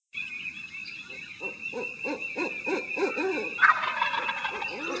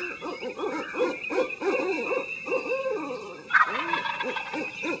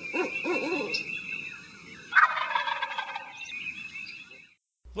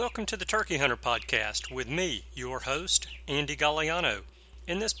Welcome to the Turkey Hunter Podcast with me, your host, Andy Galliano.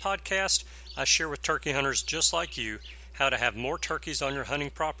 In this podcast, I share with turkey hunters just like you how to have more turkeys on your hunting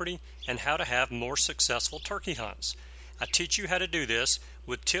property and how to have more successful turkey hunts. I teach you how to do this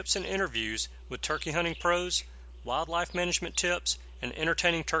with tips and interviews with turkey hunting pros, wildlife management tips, and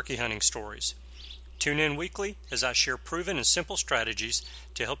entertaining turkey hunting stories. Tune in weekly as I share proven and simple strategies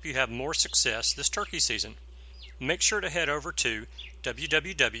to help you have more success this turkey season. Make sure to head over to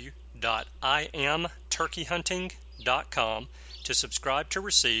www.iamturkeyhunting.com to subscribe to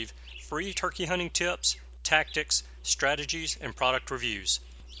receive free turkey hunting tips, tactics, strategies, and product reviews.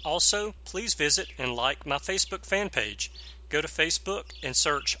 Also, please visit and like my Facebook fan page. Go to Facebook and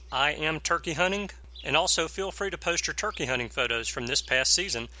search I Am Turkey Hunting, and also feel free to post your turkey hunting photos from this past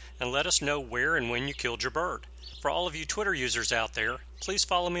season and let us know where and when you killed your bird. For all of you Twitter users out there, please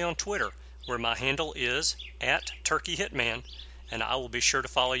follow me on Twitter, where my handle is @TurkeyHitman, and I will be sure to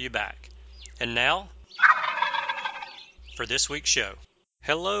follow you back. And now, for this week's show.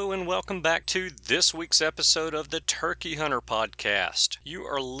 Hello and welcome back to this week's episode of the Turkey Hunter Podcast. You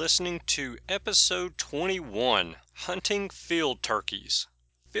are listening to episode 21, Hunting Field Turkeys.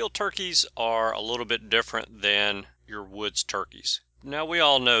 Field turkeys are a little bit different than your woods turkeys. Now, we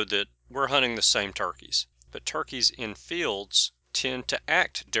all know that we're hunting the same turkeys, but turkeys in fields tend to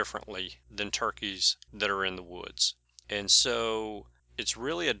act differently than turkeys that are in the woods. And so it's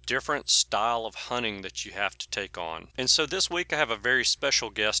really a different style of hunting that you have to take on. And so this week I have a very special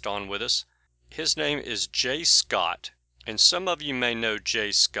guest on with us. His name is Jay Scott. And some of you may know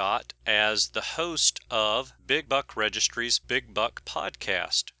Jay Scott as the host of Big Buck Registry's Big Buck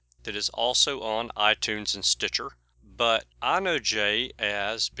podcast that is also on iTunes and Stitcher. But I know Jay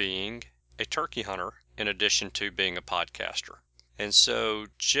as being a turkey hunter in addition to being a podcaster. And so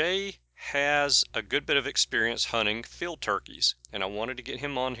Jay has a good bit of experience hunting field turkeys, and I wanted to get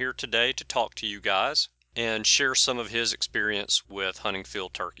him on here today to talk to you guys and share some of his experience with hunting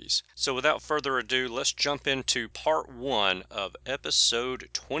field turkeys. So without further ado, let's jump into part 1 of episode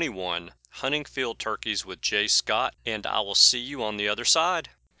 21, Hunting Field Turkeys with Jay Scott, and I will see you on the other side.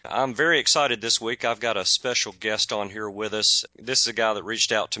 I'm very excited this week. I've got a special guest on here with us. This is a guy that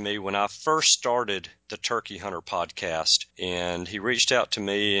reached out to me when I first started the Turkey Hunter podcast, and he reached out to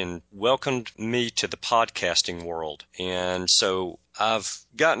me and welcomed me to the podcasting world. And so I've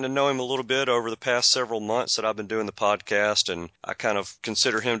gotten to know him a little bit over the past several months that I've been doing the podcast, and I kind of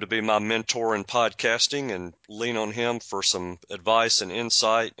consider him to be my mentor in podcasting and lean on him for some advice and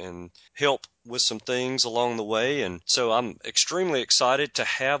insight and help with some things along the way. And so I'm extremely excited to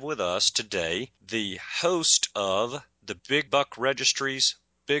have with us today the host of the Big Buck Registry's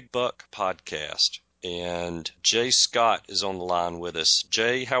Big Buck podcast. And Jay Scott is on the line with us.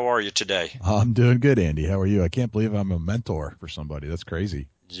 Jay, how are you today? I'm doing good, Andy. How are you? I can't believe I'm a mentor for somebody. That's crazy.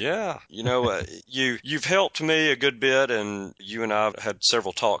 Yeah, you've helped me a good bit, and you and I have had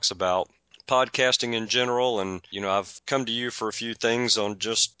several talks about podcasting in general, and I've come to you for a few things on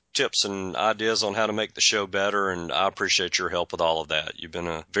just tips and ideas on how to make the show better, and I appreciate your help with all of that. You've been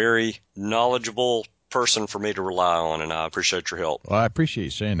a very knowledgeable person for me to rely on, and I appreciate your help. Well, I appreciate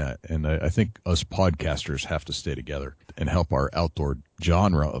you saying that, and I think us podcasters have to stay together and help our outdoor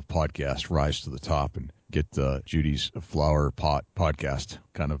genre of podcast rise to the top and get Judy's Flower Pot podcast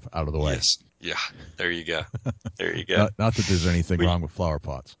kind of out of the way. Yes. Yeah, there you go. There you go. Not that there's anything wrong with flower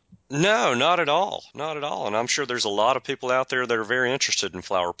pots. No, not at all. Not at all. And I'm sure there's a lot of people out there that are very interested in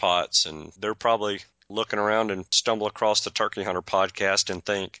flower pots, and they're probably looking around and stumble across the Turkey Hunter podcast and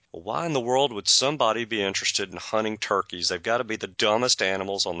think, well, why in the world would somebody be interested in hunting turkeys? They've got to be the dumbest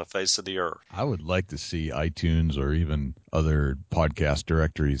animals on the face of the earth. I would like to see iTunes or even other podcast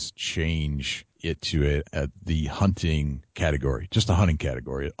directories change it to the hunting category, just a hunting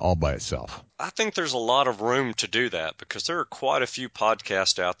category all by itself. I think there's a lot of room to do that because there are quite a few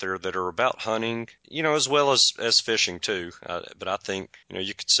podcasts out there that are about hunting, as well as fishing too. But I think,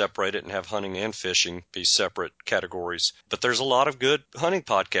 you could separate it and have hunting and fishing be separate categories. But there's a lot of good hunting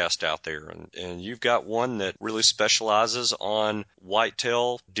podcasts out there. And you've got one that really specializes on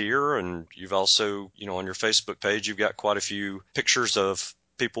whitetail deer. And you've also, on your Facebook page, you've got quite a few pictures of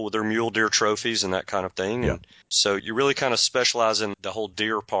people with their mule deer trophies and that kind of thing. Yeah. And so you really kind of specialize in the whole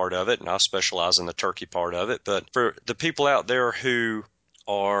deer part of it, and I specialize in the turkey part of it. But for the people out there who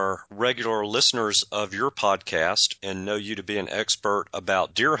are regular listeners of your podcast and know you to be an expert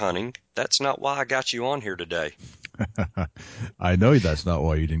about deer hunting, that's not why I got you on here today. I know that's not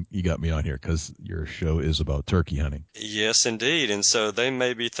why you got me on here, because your show is about turkey hunting. Yes, indeed. And so they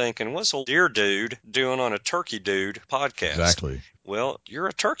may be thinking, what's a deer dude doing on a turkey dude podcast? Exactly. well, you're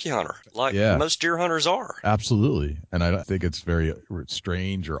a turkey hunter, like Yeah. most deer hunters are. Absolutely. And I think it's very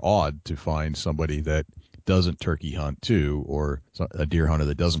strange or odd to find somebody that doesn't turkey hunt too, or a deer hunter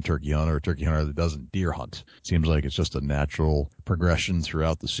that doesn't turkey hunt, or a turkey hunter that doesn't deer hunt. Seems like it's just a natural progression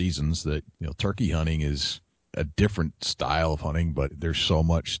throughout the seasons that, turkey hunting is a different style of hunting, but there's so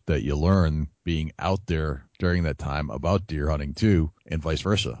much that you learn being out there during that time about deer hunting too, and vice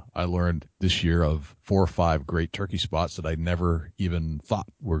versa. I learned this year of 4 or 5 great turkey spots that I never even thought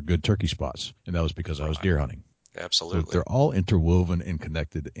were good turkey spots, and that was because I was deer hunting. Absolutely. So they're all interwoven and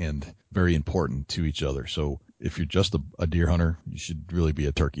connected and very important to each other. So if you're just a deer hunter, you should really be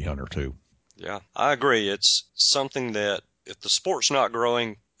a turkey hunter too. Yeah, I agree. It's something that if the sport's not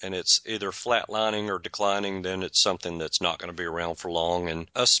growing and it's either flatlining or declining, then it's something that's not going to be around for long.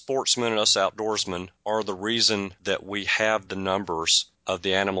 And us sportsmen and us outdoorsmen are the reason that we have the numbers of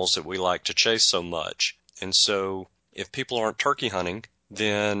the animals that we like to chase so much. And so if people aren't turkey hunting,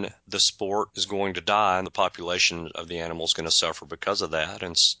 then the sport is going to die and the population of the animal is going to suffer because of that.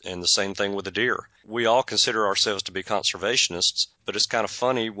 And the same thing with the deer. We all consider ourselves to be conservationists, but it's kind of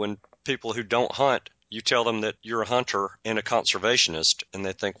funny when people who don't hunt, you tell them that you're a hunter and a conservationist, and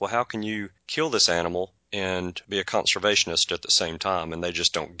they think, well, how can you kill this animal and be a conservationist at the same time? And they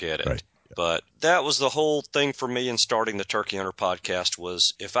just don't get it. Right. But that was the whole thing for me in starting the Turkey Hunter podcast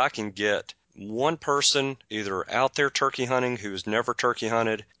was if I can get one person either out there turkey hunting who's never turkey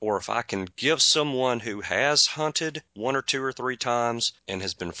hunted, or if I can give someone who has hunted 1 or 2 or 3 times and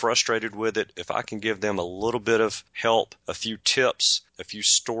has been frustrated with it, if I can give them a little bit of help, a few tips, a few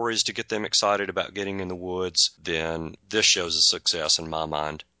stories to get them excited about getting in the woods, then this show's a success in my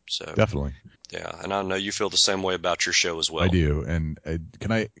mind. So Definitely. yeah, and I know you feel the same way about your show as well. I do. And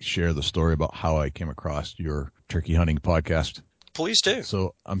can I share the story about how I came across your turkey hunting podcast? Please do.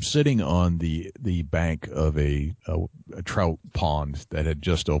 So I'm sitting on the bank of a trout pond that had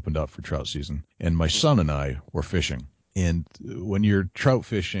just opened up for trout season, and my son and I were fishing. And when you're trout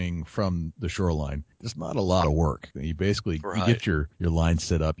fishing from the shoreline, there's not a lot of work. You basically you get your line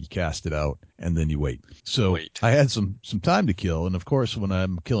set up, you cast it out, and then you wait. So I had some time to kill, and of course, when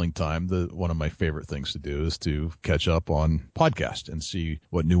I'm killing time, one of my favorite things to do is to catch up on podcasts and see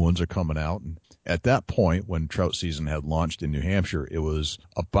what new ones are coming out. And at that point, when trout season had launched in New Hampshire, it was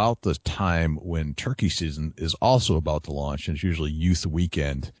about the time when turkey season is also about to launch, and it's usually youth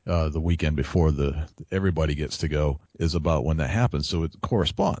weekend, the weekend before everybody gets to go is about when that happens. So it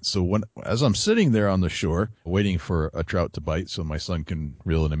corresponds. So as I'm sitting there on the shore waiting for a trout to bite so my son can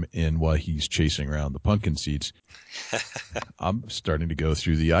reel him in while he's chasing around the pumpkin seeds, I'm starting to go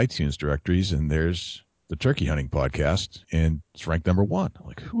through the iTunes directories, and there's the Turkey Hunting Podcast, and it's ranked number 1. I'm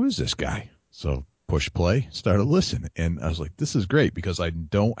like, who is this guy? So push play, started listening, and I was like, this is great because I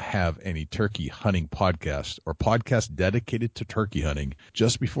don't have any turkey hunting podcast or podcast dedicated to turkey hunting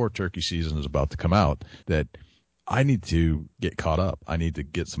just before turkey season is about to come out that I need to get caught up. I need to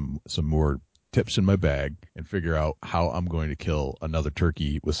get some more tips in my bag and figure out how I'm going to kill another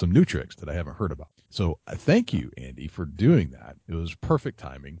turkey with some new tricks that I haven't heard about. So I thank you, Andy, for doing that. It was perfect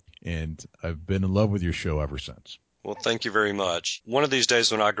timing, and I've been in love with your show ever since. Well, thank you very much. One of these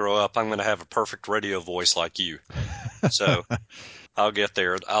days when I grow up, I'm going to have a perfect radio voice like you. So I'll get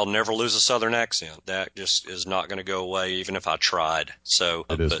there. I'll never lose a Southern accent. That just is not going to go away, even if I tried. So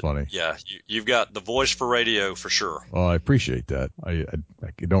it is funny. Yeah, you've got the voice for radio for sure. Well, I appreciate that. I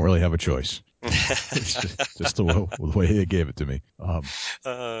don't really have a choice. It's just the way they gave it to me.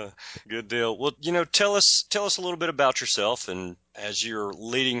 Good deal. Well, tell us a little bit about yourself, and as you're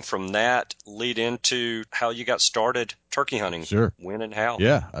leading from that, lead into how you got started turkey hunting. Sure. When and how.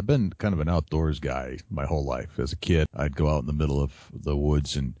 Yeah, I've been kind of an outdoors guy my whole life. As a kid, I'd go out in the middle of the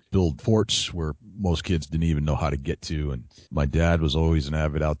woods and build forts where most kids didn't even know how to get to. And my dad was always an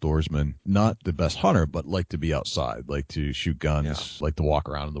avid outdoorsman, not the best hunter, but liked to be outside, liked to shoot guns, liked to walk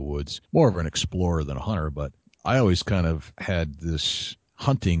around in the woods. More of an explorer than a hunter, but I always kind of had this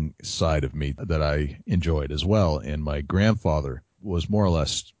hunting side of me that I enjoyed as well. And my grandfather was more or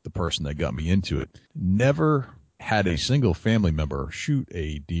less the person that got me into it. Never had a single family member shoot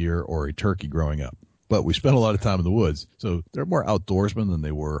a deer or a turkey growing up, but we spent a lot of time in the woods. So they're more outdoorsmen than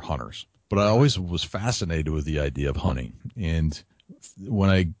they were hunters. But I always was fascinated with the idea of hunting. And when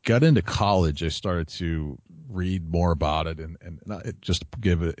I got into college, I started to read more about it and just to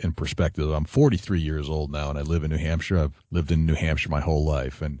give it in perspective. I'm 43 years old now and I live in New Hampshire. I've lived in New Hampshire my whole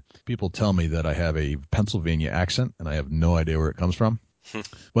life, and people tell me that I have a Pennsylvania accent and I have no idea where it comes from.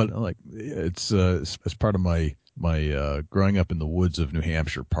 But like it's part of my growing up in the woods of New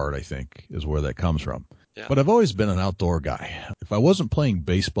Hampshire part, I think, is where that comes from. Yeah. But I've always been an outdoor guy. If I wasn't playing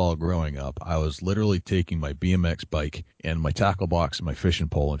baseball growing up, I was literally taking my BMX bike and my tackle box and my fishing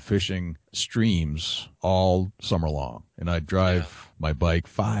pole and fishing streams all summer long. And I'd drive my bike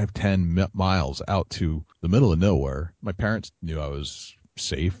 5-10 miles out to the middle of nowhere. My parents knew I was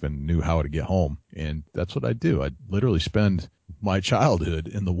safe and knew how to get home. And that's what I do. I'd literally spend my childhood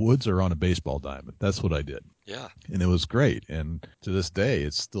in the woods or on a baseball diamond. That's what I did. Yeah. And it was great. And to this day,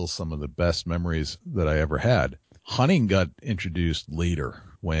 it's still some of the best memories that I ever had. Hunting got introduced later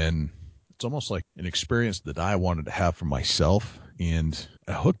when it's almost like an experience that I wanted to have for myself. And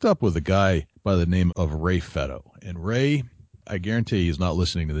I hooked up with a guy by the name of Ray Fetto. And Ray, I guarantee he's not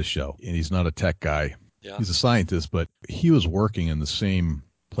listening to this show. And he's not a tech guy. Yeah. He's a scientist, but he was working in the same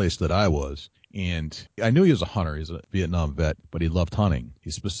place that I was. And I knew he was a hunter. He's a Vietnam vet, but he loved hunting.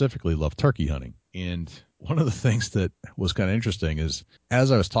 He specifically loved turkey hunting. And one of the things that was kind of interesting is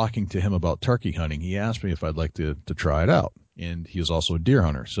as I was talking to him about turkey hunting, he asked me if I'd like to try it out. And he was also a deer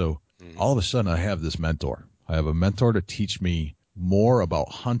hunter. So all of a sudden I have this mentor. I have a mentor to teach me more about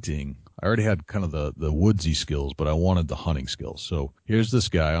hunting. I already had kind of the woodsy skills, but I wanted the hunting skills. So here's this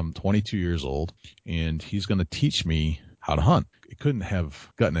guy. I'm 22 years old, and he's going to teach me how to hunt. It couldn't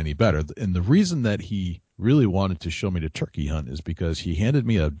have gotten any better. And the reason that he really wanted to show me to turkey hunt is because he handed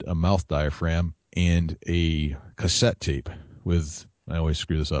me a mouth diaphragm and a cassette tape with, I always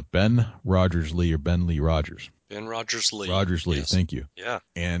screw this up, Ben Rogers Lee or Ben Lee Rogers. Ben Rogers Lee. Rogers Lee, yes. Thank you. Yeah.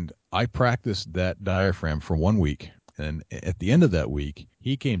 And I practiced that diaphragm for 1 week. And at the end of that week,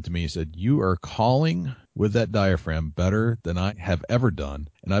 he came to me and said, "You are calling with that diaphragm better than I have ever done.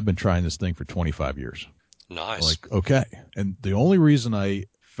 And I've been trying this thing for 25 years. Nice. Like, okay. And the only reason I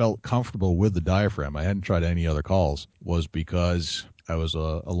felt comfortable with the diaphragm, I hadn't tried any other calls, was because I was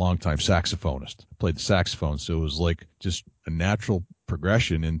a longtime saxophonist. I played the saxophone, so it was like just a natural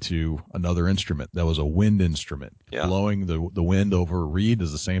progression into another instrument that was a wind instrument. Yeah. Blowing the wind over a reed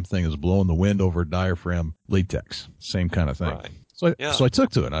is the same thing as blowing the wind over diaphragm latex. Same kind of thing. Right. So I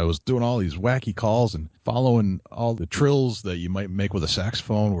took to it. I was doing all these wacky calls and following all the trills that you might make with a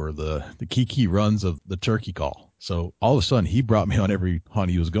saxophone or the kiki runs of the turkey call. So all of a sudden he brought me on every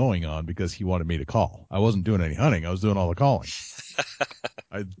hunt he was going on because he wanted me to call. I wasn't doing any hunting. I was doing all the calling.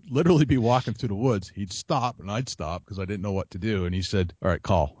 I'd literally be walking through the woods. He'd stop and I'd stop because I didn't know what to do. And he said, "All right,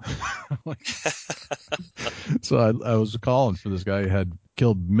 call." So I was calling for this guy who had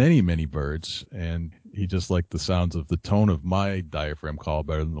killed many, many birds. And he just liked the sounds of the tone of my diaphragm call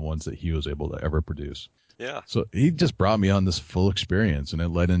better than the ones that he was able to ever produce. Yeah. So he just brought me on this full experience, and it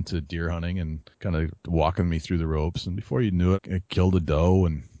led into deer hunting and kind of walking me through the ropes. And before you knew it, I killed a doe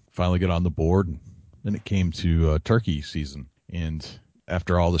and finally got on the board. And then it came to turkey season. And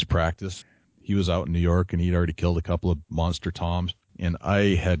after all this practice, he was out in New York and he'd already killed a couple of monster toms. And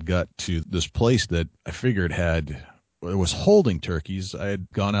I had got to this place that I figured it was holding turkeys. I had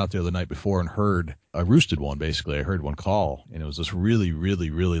gone out there the night before and heard a roosted one, basically. I heard one call, and it was this really, really,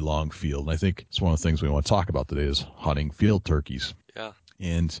 really long field. And I think it's one of the things we want to talk about today is hunting field turkeys. Yeah.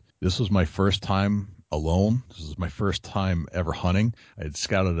 And this was my first time alone. This was my first time ever hunting. I had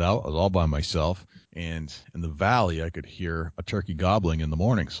scouted it out. I was all by myself. And in the valley, I could hear a turkey gobbling in the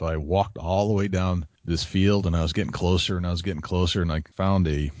morning. So I walked all the way down this field, and I was getting closer, and I was getting closer, and I found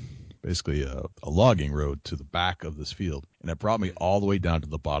basically a logging road to the back of this field. And it brought me all the way down to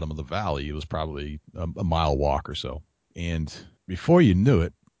the bottom of the valley. It was probably a mile walk or so. And before you knew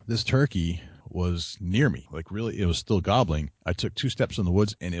it, this turkey was near me. Like really, it was still gobbling. I took 2 steps in the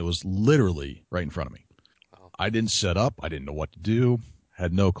woods and it was literally right in front of me. I didn't set up. I didn't know what to do.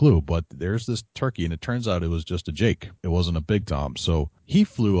 Had no clue, but there's this turkey, and it turns out it was just a Jake. It wasn't a big tom. So he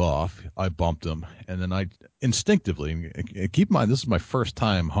flew off. I bumped him, and then I instinctively, keep in mind, this is my first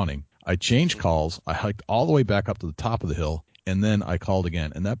time hunting. I changed calls. I hiked all the way back up to the top of the hill, and then I called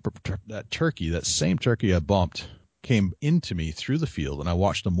again. And that turkey, that same turkey I bumped, came into me through the field, and I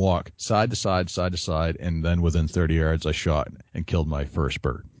watched him walk side to side, and then within 30 yards, I shot and killed my first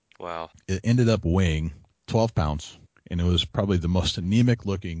bird. Wow. It ended up weighing 12 pounds. And it was probably the most anemic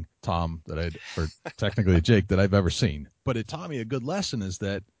looking tom or technically a Jake that I've ever seen. But it taught me a good lesson is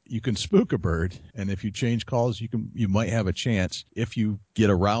that you can spook a bird, and if you change calls, you might have a chance if you get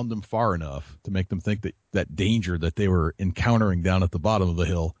around them far enough to make them think that danger that they were encountering down at the bottom of the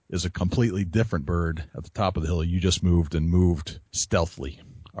hill is a completely different bird at the top of the hill. You just moved stealthily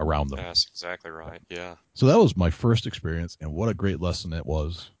around them. That's exactly right. Yeah. So that was my first experience, and what a great lesson it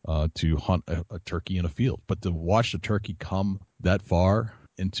was to hunt a turkey in a field. But to watch the turkey come that far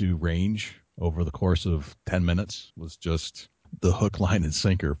into range over the course of 10 minutes was just the hook, line, and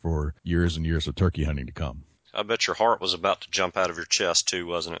sinker for years and years of turkey hunting to come. I bet your heart was about to jump out of your chest too,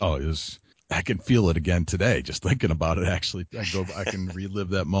 wasn't it? Oh, it was. I can feel it again today, just thinking about it. Actually, I can relive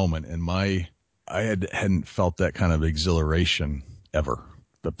that moment, and hadn't felt that kind of exhilaration ever.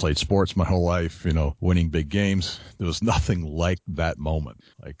 I played sports my whole life, winning big games. There was nothing like that moment.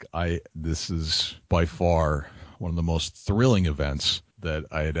 This is by far one of the most thrilling events that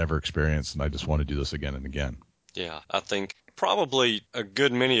I had ever experienced, and I just want to do this again and again. Yeah, I think probably a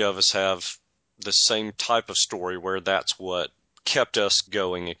good many of us have the same type of story where that's what kept us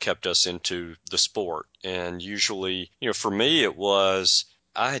going and kept us into the sport. And usually, for me, it was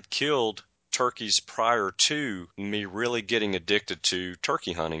I had killed turkeys prior to me really getting addicted to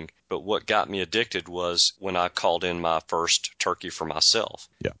turkey hunting. But what got me addicted was when I called in my first turkey for myself.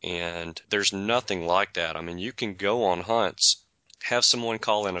 Yeah. And there's nothing like that. I mean, you can go on hunts, have someone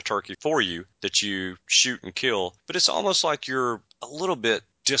call in a turkey for you that you shoot and kill, but it's almost like you're a little bit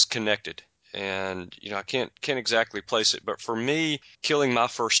disconnected. And, I can't exactly place it. But for me, killing my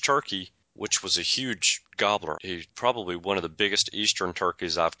first turkey, which was a huge gobbler, probably one of the biggest eastern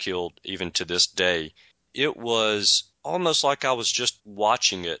turkeys I've killed even to this day, it was almost like I was just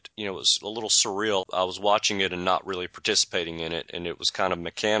watching it. It was a little surreal. I was watching it and not really participating in it. And it was kind of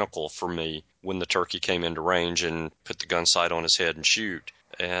mechanical for me when the turkey came into range and put the gun sight on his head and shoot.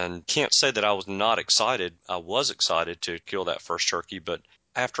 And can't say that I was not excited. I was excited to kill that first turkey, but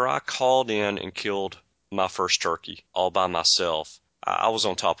after I called in and killed my first turkey all by myself, I was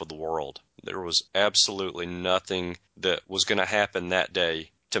on top of the world. There was absolutely nothing that was going to happen that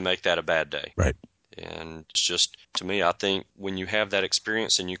day to make that a bad day. Right. And it's just, to me, I think when you have that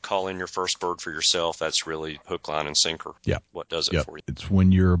experience and you call in your first bird for yourself, that's really hook, line, and sinker. Yeah. What does it for you? It's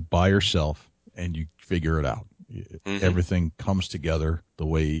when you're by yourself and you figure it out. Mm-hmm. Everything comes together the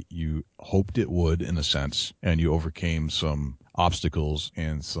way you hoped it would, in a sense, and you overcame some obstacles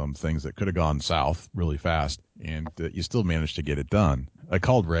and some things that could have gone south really fast, and you still managed to get it done. I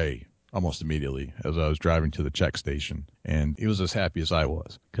called Ray almost immediately as I was driving to the check station, and he was as happy as I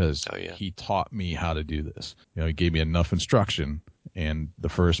was because he taught me how to do this. He gave me enough instruction, and the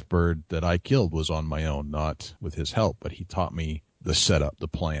first bird that I killed was on my own, not with his help, but he taught me the setup, the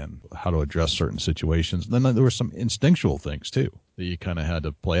plan, how to address certain situations. And then there were some instinctual things too that you kind of had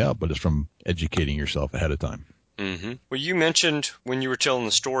to play out, but it's from educating yourself ahead of time. Mm-hmm. Well, you mentioned when you were telling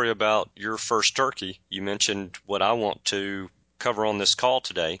the story about your first turkey, you mentioned what I want to cover on this call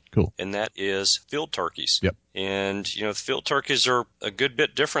today. Cool. And that is field turkeys. Yep. And, the field turkeys are a good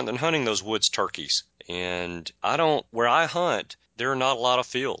bit different than hunting those woods turkeys. And where I hunt, there are not a lot of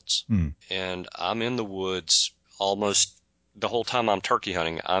fields. And I'm in the woods almost the whole time I'm turkey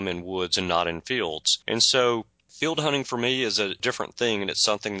hunting. I'm in woods and not in fields. And so field hunting for me is a different thing, and it's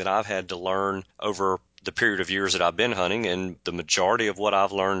something that I've had to learn over the period of years that I've been hunting, and the majority of what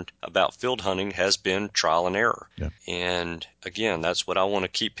I've learned about field hunting has been trial and error. Yeah. And again, that's what I want to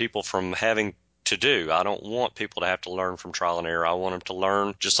keep people from having to do. I don't want people to have to learn from trial and error. I want them to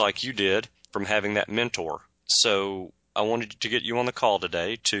learn, just like you did, from having that mentor. So I wanted to get you on the call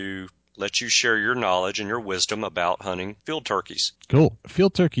today to let you share your knowledge and your wisdom about hunting field turkeys. Cool.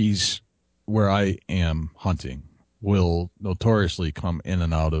 Field turkeys, where I am hunting, will notoriously come in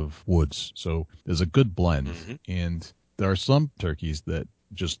and out of woods. So there's a good blend. Mm-hmm. And there are some turkeys that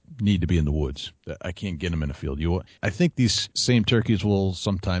just need to be in the woods. I can't get them in a field. I think these same turkeys will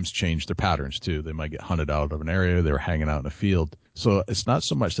sometimes change their patterns too. They might get hunted out of an area. They're hanging out in a field. So it's not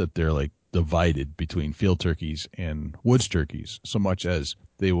so much that they're like divided between field turkeys and woods turkeys, so much as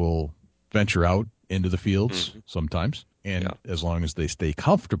they will venture out into the fields sometimes. And as long as they stay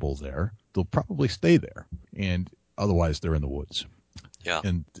comfortable there, they'll probably stay there. And otherwise, they're in the woods. Yeah.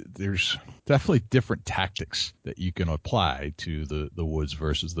 And there's definitely different tactics that you can apply to the woods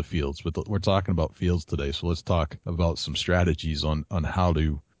versus the fields. But we're talking about fields today, so let's talk about some strategies on how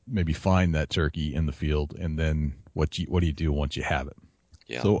to maybe find that turkey in the field, and then what do you do once you have it.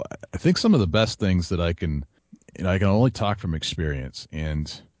 Yeah. So I think some of the best things that I can only talk from experience,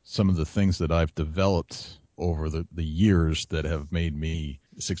 and some of the things that I've developed over the years that have made me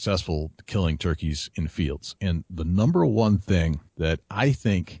successful killing turkeys in fields. And the number one thing that I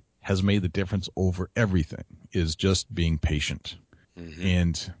think has made the difference over everything is just being patient. Mm-hmm.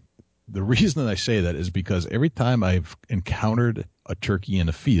 And the reason that I say that is because every time I've encountered a turkey in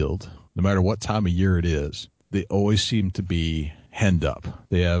a field, no matter what time of year it is, they always seem to be henned up.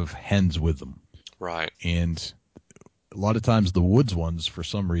 They have hens with them. Right. And a lot of times the woods ones, for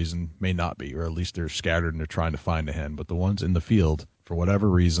some reason, may not be, or at least they're scattered and they're trying to find a hen. But the ones in the field, for whatever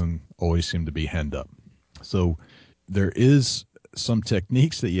reason, always seem to be henned up. So there is some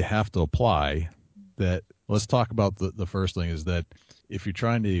techniques that you have to apply that, let's talk about the first thing is that if you're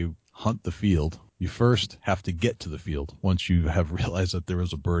trying to hunt the field you first have to get to the field once you have realized that there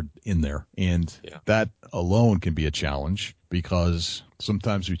was a bird in there. And that alone can be a challenge because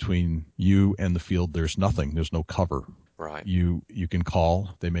sometimes between you and the field, there's nothing. There's no cover. Right. You can call,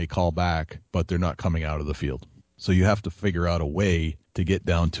 they may call back, but they're not coming out of the field. So you have to figure out a way to get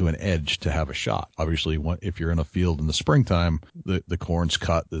down to an edge to have a shot. Obviously, if you're in a field in the springtime, the corn's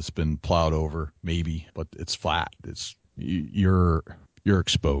cut, that's been plowed over, maybe, but it's flat. You're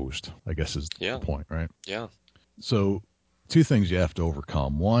exposed, I guess is the point, right? Yeah. So 2 things you have to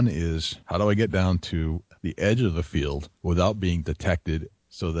overcome. One is, how do I get down to the edge of the field without being detected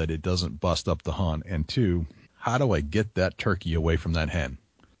so that it doesn't bust up the hunt? And 2, how do I get that turkey away from that hen?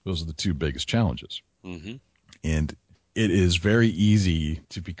 Those are the 2 biggest challenges. Mm-hmm. And it is very easy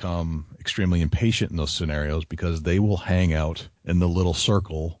to become extremely impatient in those scenarios because they will hang out in the little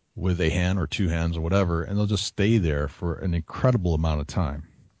circle with a hen or 2 hens or whatever, and they'll just stay there for an incredible amount of time.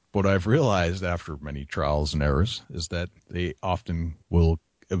 What I've realized after many trials and errors is that they often will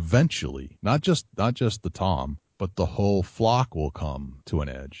eventually, not just the tom, but the whole flock will come to an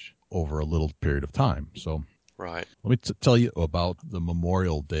edge over a little period of time. So right. Let me tell you about the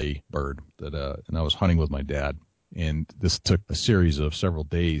Memorial Day bird that, and I was hunting with my dad, and this took a series of several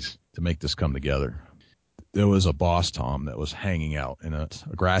days to make this come together. There was a boss tom that was hanging out in a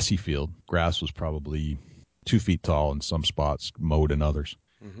grassy field. Grass was probably 2 feet tall in some spots, mowed in others.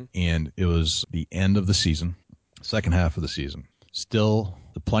 Mm-hmm. And it was the end of the season, second half of the season. Still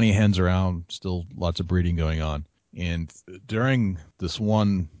plenty of hens around, still lots of breeding going on. And during this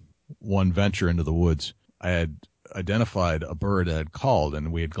one venture into the woods, I had identified a bird that had called,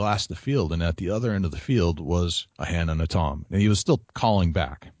 and we had glassed the field, and at the other end of the field was a hen and a tom. And he was still calling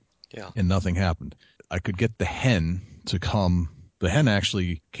back, and nothing happened. I could get the hen to come. The hen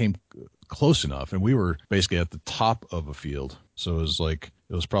actually came close enough, and we were basically at the top of a field. So it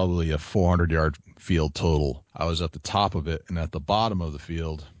was probably a 400-yard field total. I was at the top of it, and at the bottom of the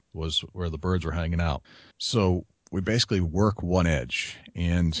field was where the birds were hanging out. So we basically work one edge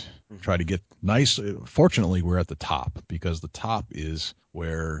and try to get nice. Fortunately, we're at the top because the top is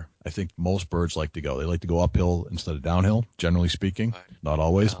where I think most birds like to go. They like to go uphill instead of downhill, generally speaking. Not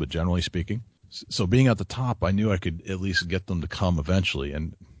always, but generally speaking. So being at the top, I knew I could at least get them to come eventually.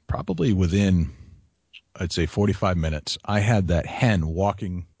 And probably within, I'd say 45 minutes, I had that hen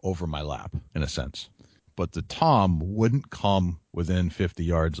walking over my lap, in a sense. But the tom wouldn't come within 50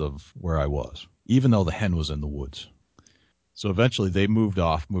 yards of where I was, even though the hen was in the woods. So eventually they moved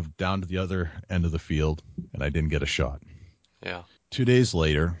down to the other end of the field, and I didn't get a shot. Yeah. 2 days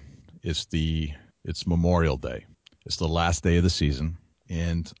later, it's Memorial Day. It's the last day of the season,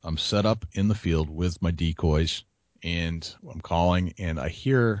 and I'm set up in the field with my decoys, and I'm calling, and I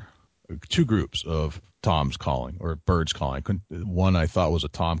hear 2 groups of toms calling, or birds calling. One I thought was a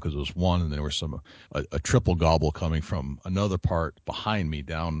tom because it was one, and there was a triple gobble coming from another part behind me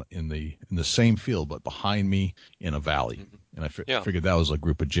down in the same field, but behind me in a valley. Mm-hmm. And I figured that was a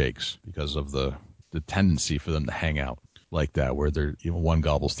group of jakes because of the tendency for them to hang out like that, where they're, one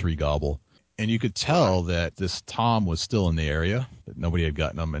gobbles, 3 gobble. And you could tell that this tom was still in the area, that nobody had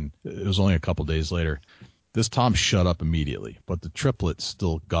gotten him, and it was only a couple days later. This tom shut up immediately, but the triplets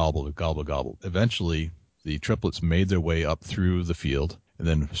still gobbled. Eventually, the triplets made their way up through the field and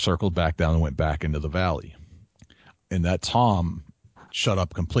then circled back down and went back into the valley. And that tom shut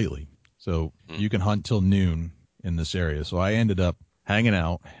up completely. So you can hunt till noon in this area. So I ended up hanging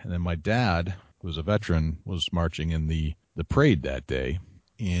out, and then my dad, who was a veteran, was marching in the parade that day,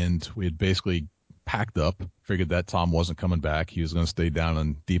 and we had basically packed up, figured that tom wasn't coming back. He was going to stay down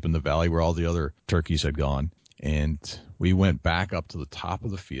and deep in the valley where all the other turkeys had gone. And we went back up to the top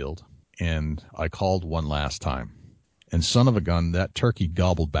of the field, and I called one last time. And son of a gun, that turkey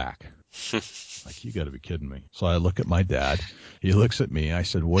gobbled back. Like, you got to be kidding me. So I look at my dad. He looks at me. I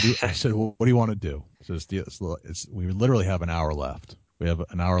said, what do you want to do? He says, we literally have an hour left. We have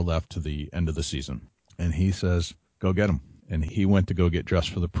an hour left to the end of the season. And he says, go get him. And he went to go get dressed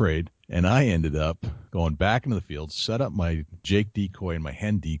for the parade. And I ended up going back into the field, set up my Jake decoy and my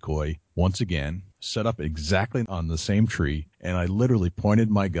hen decoy once again, set up exactly on the same tree. And I literally pointed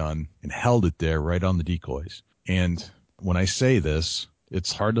my gun and held it there right on the decoys. And when I say this,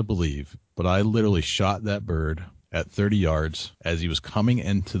 it's hard to believe, but I literally shot that bird at 30 yards as he was coming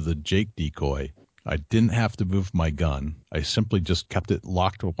into the Jake decoy. I didn't have to move my gun. I simply just kept it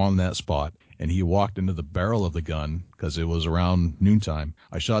locked on that spot, and he walked into the barrel of the gun because it was around noontime.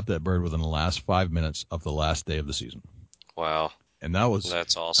 I shot that bird within the last 5 minutes of the last day of the season. Wow. And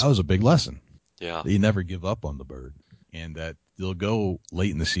that's awesome. That was a big lesson. Yeah. You never give up on the bird, and that they'll go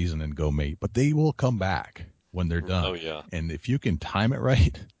late in the season and go mate, but they will come back when they're done. Oh, yeah. And if you can time it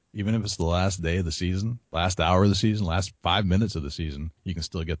right, Even if it's the last day of the season, last hour of the season, last 5 minutes of the season, you can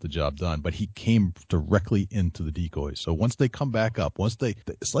still get the job done. But he came directly into the decoys. So once they come back up,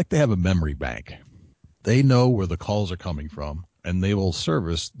 it's like they have a memory bank. They know where the calls are coming from, and they will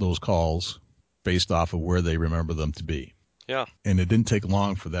service those calls based off of where they remember them to be. Yeah. And it didn't take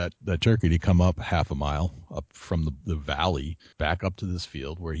long for that turkey to come up half a mile up from the valley back up to this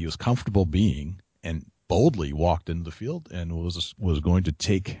field where he was comfortable being, and boldly walked into the field and was going to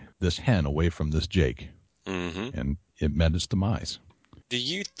take this hen away from this Jake. Mm-hmm. And it met its demise. Do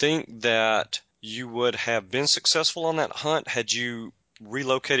you think that you would have been successful on that hunt had you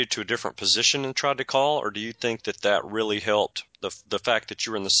relocated to a different position and tried to call, or do you think that really helped? The fact that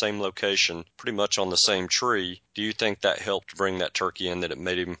you were in the same location, pretty much on the same tree, do you think that helped bring that turkey in, that it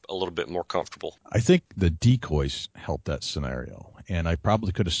made him a little bit more comfortable? I think the decoys helped that scenario, and I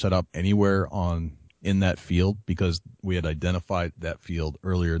probably could have set up anywhere in that field because we had identified that field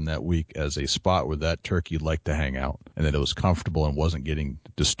earlier in that week as a spot where that turkey liked to hang out and that it was comfortable and wasn't getting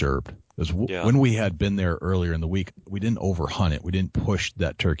disturbed. Because when we had been there earlier in the week, we didn't overhunt it. We didn't push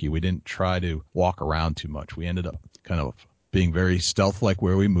that turkey. We didn't try to walk around too much. We ended up kind of being very stealth-like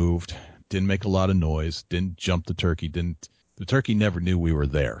where we moved, didn't make a lot of noise, didn't jump the turkey, the turkey never knew we were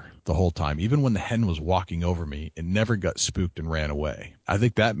there the whole time. Even when the hen was walking over me, it never got spooked and ran away. I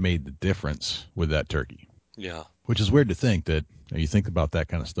think that made the difference with that turkey. Yeah. Which is weird to think that you think about that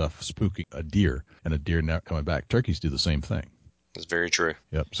kind of stuff, spooking a deer and a deer not coming back. Turkeys do the same thing. That's very true.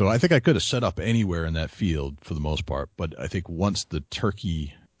 Yep. So I think I could have set up anywhere in that field for the most part, but I think once the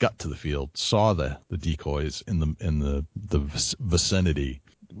turkey got to the field, saw the decoys in the vicinity,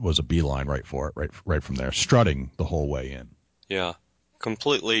 was a beeline right for it, right from there, strutting the whole way in. Yeah.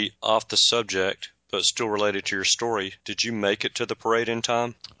 Completely off the subject, but still related to your story. Did you make it to the parade in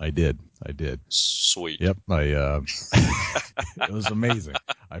time? I did. Sweet. Yep. It was amazing.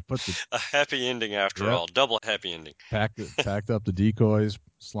 I put a happy ending after all. Double happy ending. Packed up the decoys,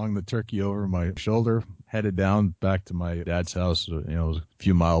 slung the turkey over my shoulder, headed down back to my dad's house. It was a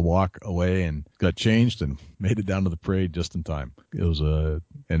few mile walk away, and got changed and made it down to the parade just in time. It was I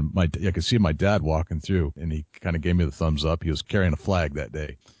could see my dad walking through, and he kind of gave me the thumbs up. He was carrying a flag that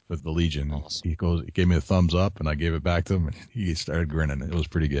day with the Legion. Awesome. He gave me the thumbs up, and I gave it back to him, and he started grinning. It was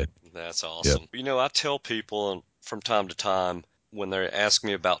pretty good. That's awesome. Yep. I tell people from time to time when they ask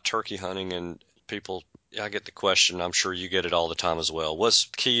me about turkey hunting, and I get the question, I'm sure you get it all the time as well. What's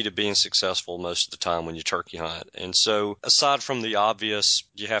key to being successful most of the time when you turkey hunt? And so aside from the obvious,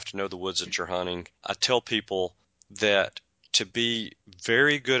 you have to know the woods that you're hunting, I tell people that to be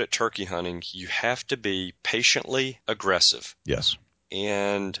very good at turkey hunting, you have to be patiently aggressive. Yes.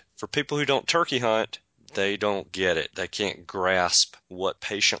 And for people who don't turkey hunt, they don't get it. They can't grasp what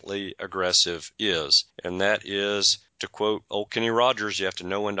patiently aggressive is. And that is, to quote old Kenny Rogers, you have to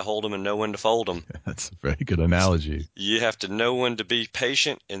know when to hold them and know when to fold them. That's a very good analogy. You have to know when to be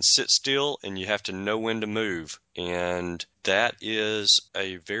patient and sit still, and you have to know when to move. And that is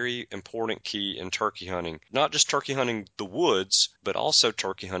a very important key in turkey hunting. Not just turkey hunting the woods, but also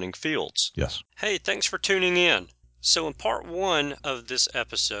turkey hunting fields. Yes. Hey, thanks for tuning in. So in part 1 of this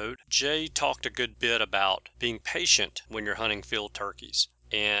episode, Jay talked a good bit about being patient when you're hunting field turkeys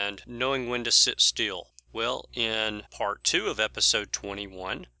and knowing when to sit still. Well, in part 2 of episode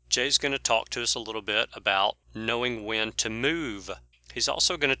 21, Jay's going to talk to us a little bit about knowing when to move. He's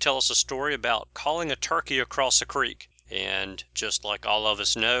also going to tell us a story about calling a turkey across a creek. And just like all of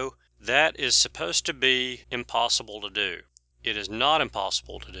us know, that is supposed to be impossible to do. It is not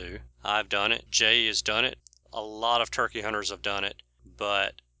impossible to do. I've done it. Jay has done it. A lot of turkey hunters have done it,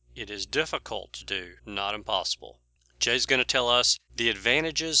 but it is difficult to do, not impossible. Jay's going to tell us the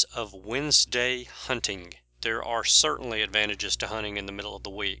advantages of Wednesday hunting. There are certainly advantages to hunting in the middle of the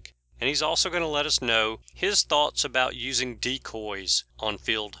week. And he's also going to let us know his thoughts about using decoys on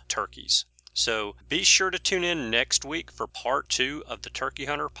field turkeys. So be sure to tune in next week for part 2 of the Turkey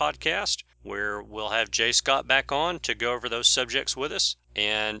Hunter podcast, where we'll have Jay Scott back on to go over those subjects with us.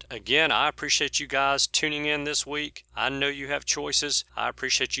 And again, I appreciate you guys tuning in this week. I know you have choices. I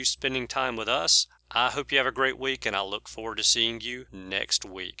appreciate you spending time with us. I hope you have a great week, and I look forward to seeing you next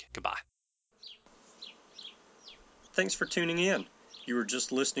week. Goodbye. Thanks for tuning in. You were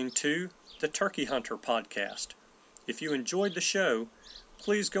just listening to the Turkey Hunter podcast. If you enjoyed the show,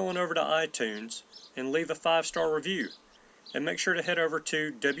 please go on over to iTunes and leave a 5-star review. And make sure to head over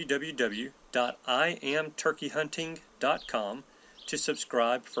to www.iamturkeyhunting.com to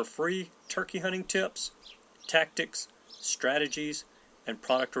subscribe for free turkey hunting tips, tactics, strategies, and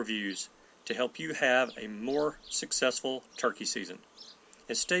product reviews to help you have a more successful turkey season.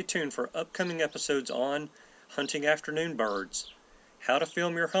 And stay tuned for upcoming episodes on hunting afternoon birds how to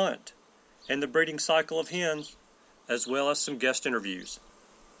film your hunt, and the breeding cycle of hens, as well as some guest interviews.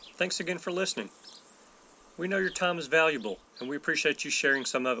 Thanks again for listening. We know your time is valuable, and we appreciate you sharing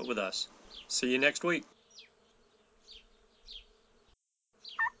some of it with us. See you next week.